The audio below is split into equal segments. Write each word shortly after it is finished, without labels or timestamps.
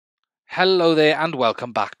Hello there and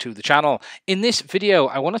welcome back to the channel. In this video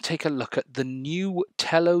I want to take a look at the new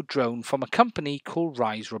Tello drone from a company called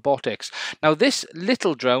Ryze Robotics. Now this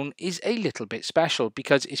little drone is a little bit special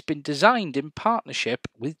because it's been designed in partnership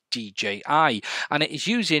with DJI and it is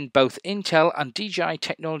using both Intel and DJI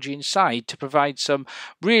technology inside to provide some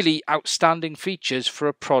really outstanding features for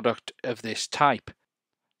a product of this type.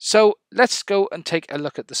 So let's go and take a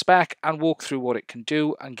look at the spec and walk through what it can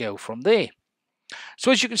do and go from there.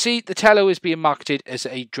 So as you can see, the Tello is being marketed as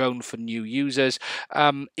a drone for new users.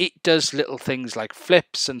 It does little things like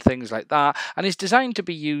flips and things like that, and is designed to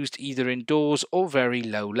be used either indoors or very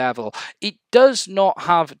low level. It does not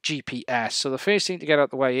have GPS, so the first thing to get out of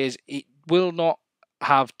the way is it will not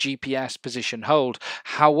have GPS position hold.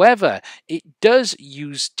 However, it does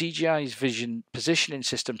use DJI's vision positioning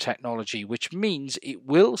system technology, which means it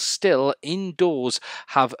will still indoors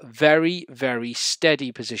have very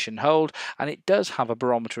steady position hold, and it does have a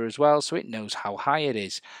barometer as well, so it knows how high it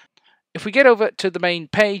is. If we get over to the main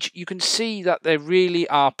page, you can see that they really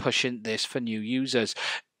are pushing this for new users.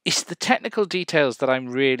 It's the technical details that I'm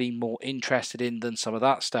really more interested in than some of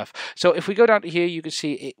that stuff. So if we go down to here, you can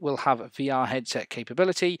see it will have a VR headset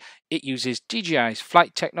capability. It uses DJI's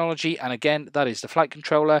flight technology, and again, that is the flight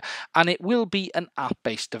controller, and it will be an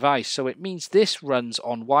app-based device. So it means this runs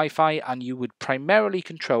on Wi-Fi, and you would primarily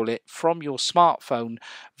control it from your smartphone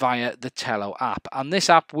via the Tello app. And this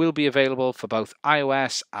app will be available for both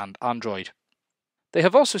iOS and Android. They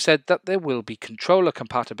have also said that there will be controller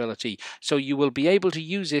compatibility, so you will be able to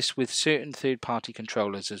use this with certain third-party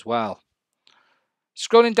controllers as well.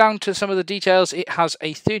 Scrolling down to some of the details, it has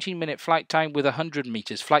a 13-minute flight time with 100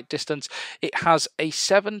 meters flight distance. It has a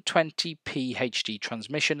 720p HD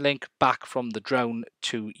transmission link back from the drone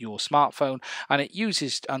to your smartphone, and it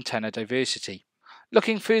uses antenna diversity.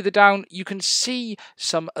 Looking further down, you can see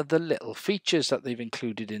some of the little features that they've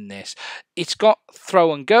included in this. It's got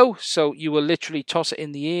throw and go, so you will literally toss it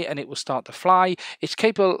in the air and it will start to fly. It's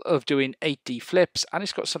capable of doing 8D flips, and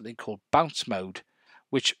it's got something called bounce mode,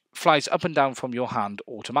 which flies up and down from your hand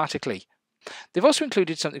automatically. They've also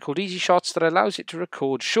included something called Easy Shots that allows it to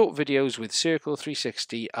record short videos with circle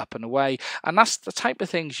 360 up and away, and that's the type of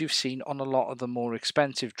things you've seen on a lot of the more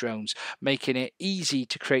expensive drones, making it easy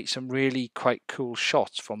to create some really quite cool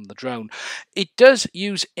shots from the drone. It does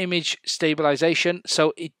use image stabilization,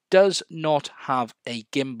 so it does not have a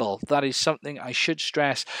gimbal. That is something I should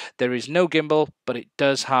stress. There is no gimbal, but it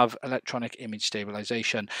does have electronic image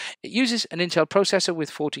stabilization. It uses an Intel processor with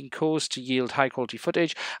 14 cores to yield high quality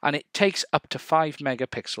footage, and it takes up to 5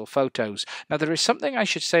 megapixel photos. Now there is something I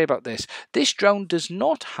should say about this. This drone does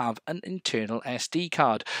not have an internal SD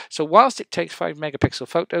card. So whilst it takes 5 megapixel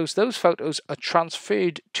photos, those photos are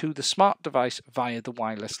transferred to the smart device via the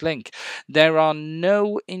wireless link. There are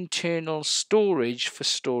no internal storage for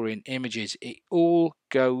storing images. It all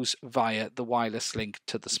goes via the wireless link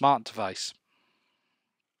to the smart device.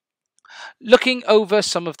 Looking over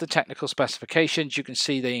some of the technical specifications, you can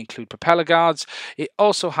see they include propeller guards. It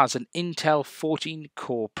also has an Intel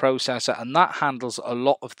 14-core processor, and that handles a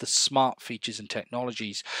lot of the smart features and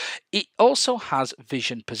technologies. It also has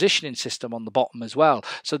vision positioning system on the bottom as well.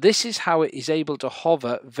 So this is how it is able to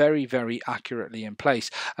hover very accurately in place.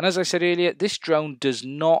 And as I said earlier, this drone does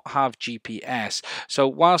not have GPS. So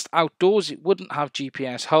whilst outdoors it wouldn't have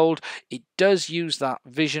GPS hold, it does use that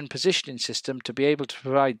vision positioning system to be able to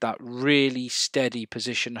provide that really steady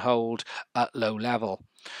position hold at low level.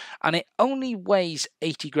 And it only weighs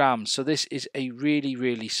 80 grams, so this is a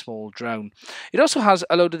really small drone. It also has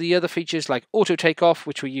a load of the other features like auto takeoff,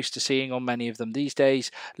 which we're used to seeing on many of them these days,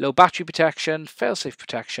 low battery protection, fail-safe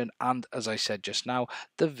protection, and as I said just now,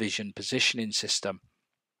 the vision positioning system.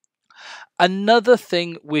 Another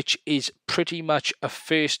thing which is pretty much a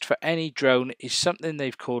first for any drone is something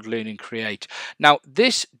they've called Learn and Create. Now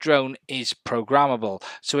this drone is programmable,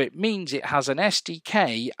 so it means it has an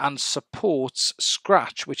SDK and supports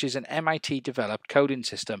Scratch, which is an MIT developed coding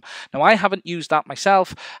system. Now I haven't used that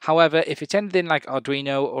myself, however if it's anything like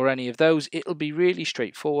Arduino or any of those, it'll be really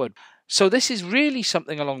straightforward. So this is really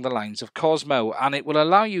something along the lines of Cosmo, and it will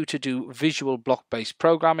allow you to do visual block-based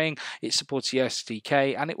programming. It supports the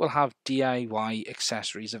SDK, and it will have DIY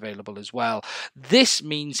accessories available as well. This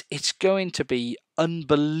means it's going to be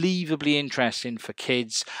unbelievably interesting for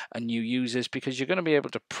kids and new users because you're going to be able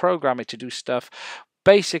to program it to do stuff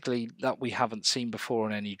basically that we haven't seen before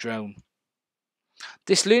on any drone.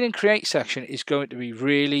 This Learn and Create section is going to be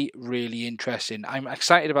really interesting. I'm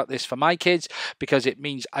excited about this for my kids because it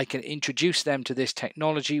means I can introduce them to this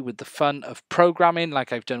technology with the fun of programming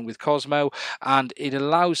like I've done with Cosmo, and it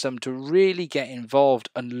allows them to really get involved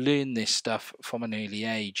and learn this stuff from an early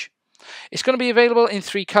age. It's going to be available in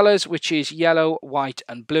 3 colours, which is yellow, white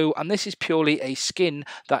and blue, and this is purely a skin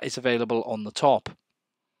that is available on the top.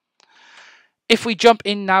 If we jump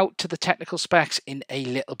in now to the technical specs in a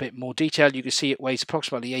little bit more detail, you can see it weighs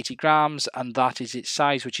approximately 80 grams, and that is its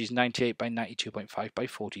size, which is 98 by 92.5 by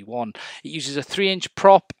 41. It uses a 3-inch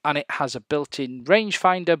prop, and it has a built-in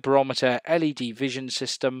rangefinder, barometer, LED vision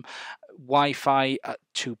system, Wi-Fi at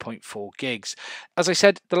 2.4 gigs. As I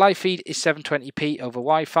said, the live feed is 720p over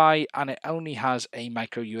Wi-Fi, and it only has a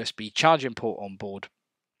micro USB charging port on board.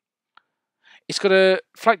 It's got a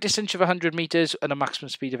flight distance of 100 meters and a maximum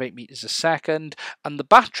speed of 8 meters a second, and the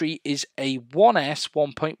battery is a 1S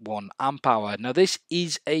 1.1 amp hour. Now this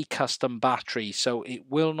is a custom battery, so it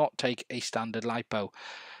will not take a standard LiPo.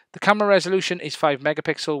 The camera resolution is 5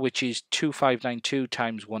 megapixel, which is 2592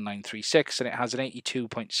 times 1936, and it has an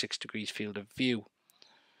 82.6 degrees field of view.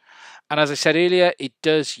 And as I said earlier, it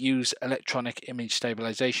does use electronic image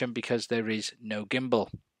stabilization because there is no gimbal.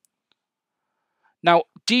 Now,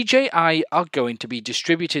 DJI are going to be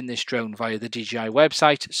distributing this drone via the DJI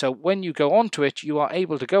website, so when you go onto it, you are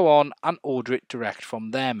able to go on and order it direct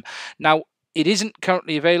from them. Now, it isn't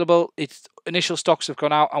currently available. Its initial stocks have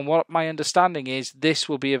gone out, and what my understanding is, this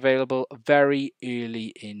will be available very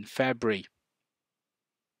early in February.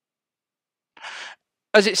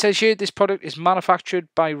 As it says here, this product is manufactured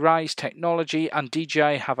by Ryze Technology, and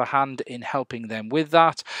DJI have a hand in helping them with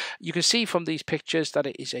that. You can see from these pictures that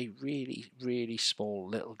it is a really small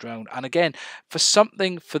little drone. And again, for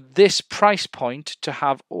something for this price point to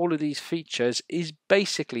have all of these features is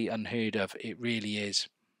basically unheard of. It really is.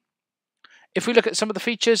 If we look at some of the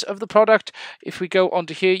features of the product, if we go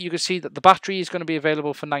onto here, you can see that the battery is going to be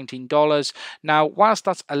available for $19. Now, whilst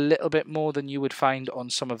that's a little bit more than you would find on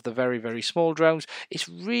some of the very small drones, it's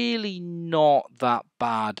really not that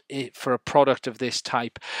bad for a product of this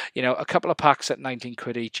type. You know, a couple of packs at 19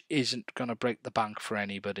 quid each isn't going to break the bank for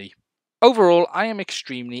anybody. Overall, I am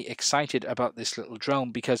extremely excited about this little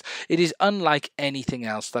drone because it is unlike anything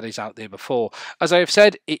else that is out there before. As I have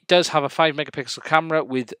said, it does have a 5 megapixel camera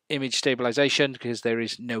with image stabilization because there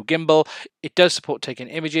is no gimbal. It does support taking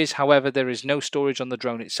images, however, there is no storage on the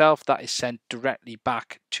drone itself. That is sent directly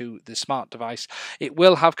back to the smart device. It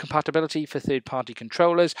will have compatibility for third-party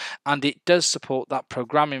controllers, and it does support that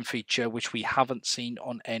programming feature which we haven't seen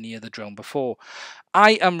on any other drone before.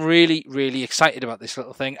 I am really excited about this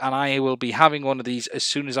little thing, and I will be having one of these as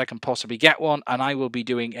soon as I can possibly get one, and I will be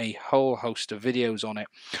doing a whole host of videos on it.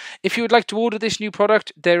 If you would like to order this new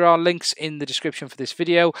product, there are links in the description for this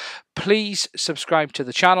video. Please subscribe to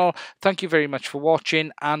the channel. Thank you very much for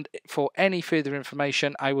watching, and for any further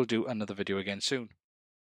information, I will do another video again soon.